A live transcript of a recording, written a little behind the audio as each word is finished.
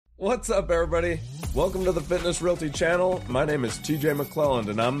What's up, everybody? Welcome to the Fitness Realty channel. My name is TJ McClelland,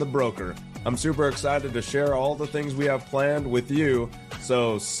 and I'm the broker. I'm super excited to share all the things we have planned with you.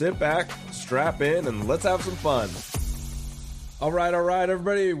 So sit back, strap in, and let's have some fun. All right,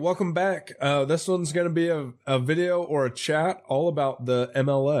 everybody. Welcome back. This one's going to be a video or a chat all about the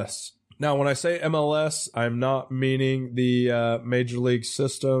MLS. Now, when I say MLS, I'm not meaning the Major League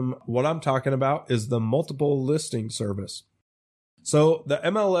system. What I'm talking about is the multiple listing service. So the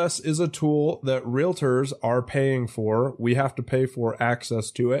MLS is a tool that realtors are paying for. We have to pay for access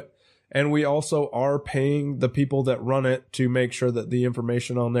to it. And we also are paying the people that run it to make sure that the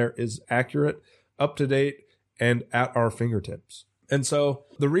information on there is accurate, up to date, and at our fingertips. And so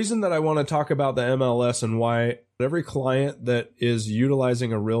the reason that I want to talk about the MLS and why every client that is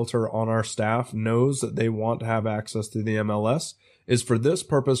utilizing a realtor on our staff knows that they want to have access to the MLS is for this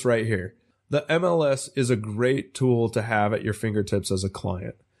purpose right here. The MLS is a great tool to have at your fingertips as a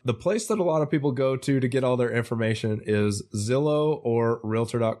client. The place that a lot of people go to get all their information is Zillow or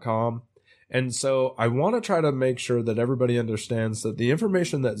Realtor.com. And so I want to try to make sure that everybody understands that the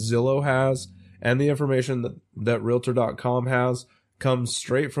information that Zillow has and the information that Realtor.com has comes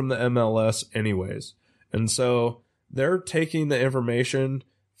straight from the MLS anyways. And so they're taking the information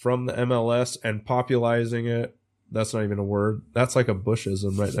from the MLS and popularizing it. That's not even a word. That's like a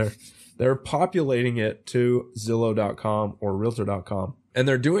Bushism right there. They're populating it to Zillow.com or Realtor.com. And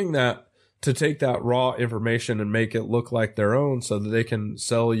they're doing that to take that raw information and make it look like their own so that they can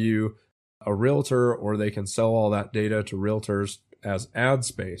sell you a realtor, or they can sell all that data to realtors as ad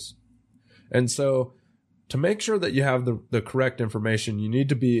space. And so to make sure that you have the correct information, you need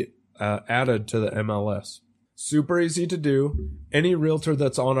to be added to the MLS. Super easy to do. Any realtor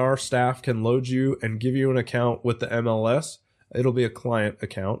that's on our staff can load you and give you an account with the MLS. It'll be a client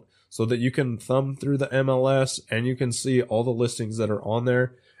account so that you can thumb through the MLS and you can see all the listings that are on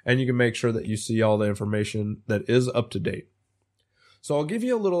there, and you can make sure that you see all the information that is up to date. So I'll give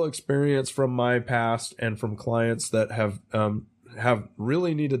you a little experience from my past and from clients that have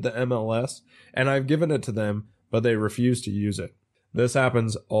really needed the MLS, and I've given it to them, but they refuse to use it. This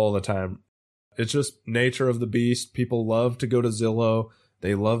happens all the time. It's just nature of the beast. People love to go to Zillow.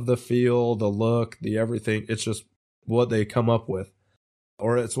 They love the feel, the look, the everything. It's just what they come up with,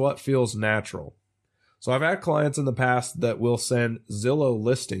 or it's what feels natural. So I've had clients in the past that will send Zillow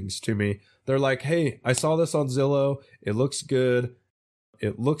listings to me. They're like, hey, I saw this on Zillow. It looks good.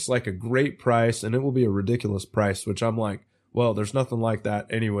 It looks like a great price, and it will be a ridiculous price, which I'm like, well, there's nothing like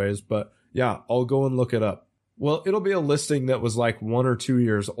that anyways, but yeah, I'll go and look it up. Well, it'll be a listing that was like 1 or 2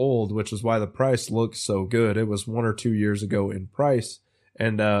 years old, which is why the price looks so good. It was 1 or 2 years ago in price,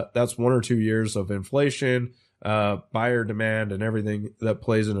 and that's 1 or 2 years of inflation, buyer demand, and everything that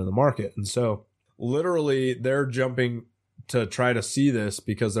plays into the market. And so literally they're jumping to try to see this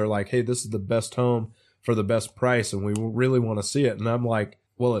because they're like, hey, this is the best home for the best price, and we really want to see it. And I'm like,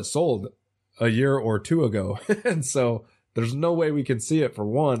 well, it sold a year or two ago. And so there's no way we can see it, for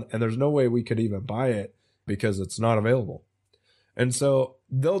one, and there's no way we could even buy it because it's not available. And so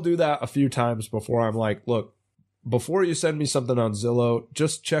they'll do that a few times before I'm like, look, before you send me something on Zillow,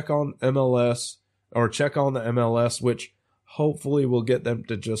 just check on MLS, or check on the MLS, which hopefully will get them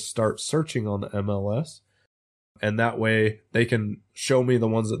to just start searching on the MLS. And that way they can show me the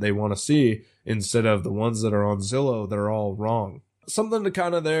ones that they want to see instead of the ones that are on Zillow that are all wrong. Something to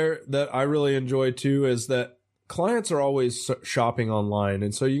kind of there that I really enjoy too is that clients are always shopping online.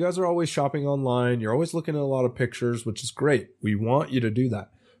 And so you guys are always shopping online. You're always looking at a lot of pictures, which is great. We want you to do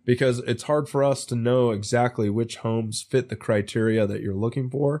that because it's hard for us to know exactly which homes fit the criteria that you're looking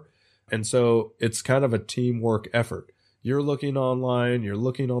for. And so it's kind of a teamwork effort. You're looking online, you're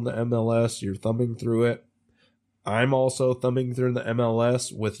looking on the MLS, you're thumbing through it. I'm also thumbing through the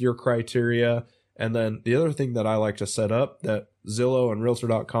MLS with your criteria. And then the other thing that I like to set up that Zillow and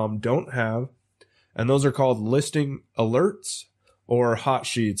Realtor.com don't have, and those are called listing alerts or hot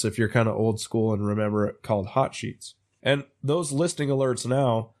sheets, if you're kind of old school and remember it, called hot sheets. And those listing alerts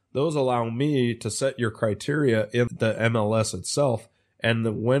now, those allow me to set your criteria in the MLS itself.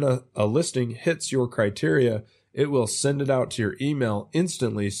 And when a listing hits your criteria, it will send it out to your email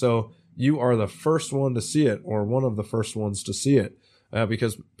instantly. So you are the first one to see it, or one of the first ones to see it,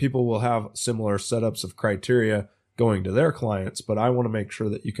 because people will have similar setups of criteria going to their clients. But I want to make sure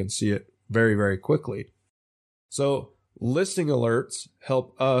that you can see it very, very quickly. So listing alerts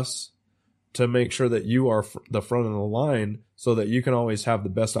help us to make sure that you are the front of the line so that you can always have the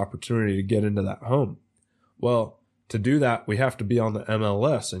best opportunity to get into that home. Well, to do that, we have to be on the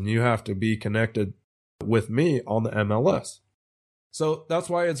MLS, and you have to be connected with me on the MLS. So that's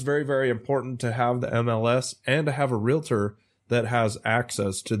why it's very, very important to have the MLS and to have a realtor that has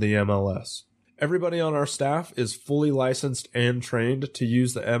access to the MLS. Everybody on our staff is fully licensed and trained to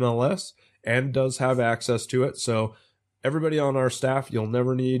use the MLS and does have access to it. So everybody on our staff, you'll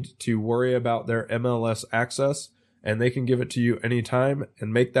never need to worry about their MLS access, and they can give it to you anytime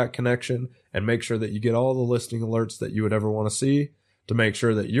and make that connection and make sure that you get all the listing alerts that you would ever want to see to make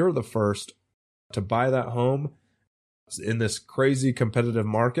sure that you're the first to buy that home in this crazy competitive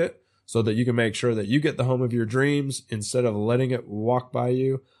market, so that you can make sure that you get the home of your dreams instead of letting it walk by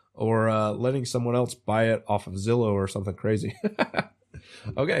you or letting someone else buy it off of Zillow or something crazy.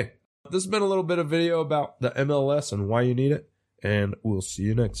 Okay, this has been a little bit of video about the MLS and why you need it, and we'll see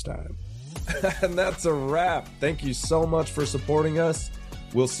you next time. And that's a wrap. Thank you so much for supporting us.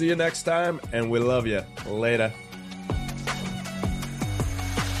 We'll see you next time, and we love you. Later.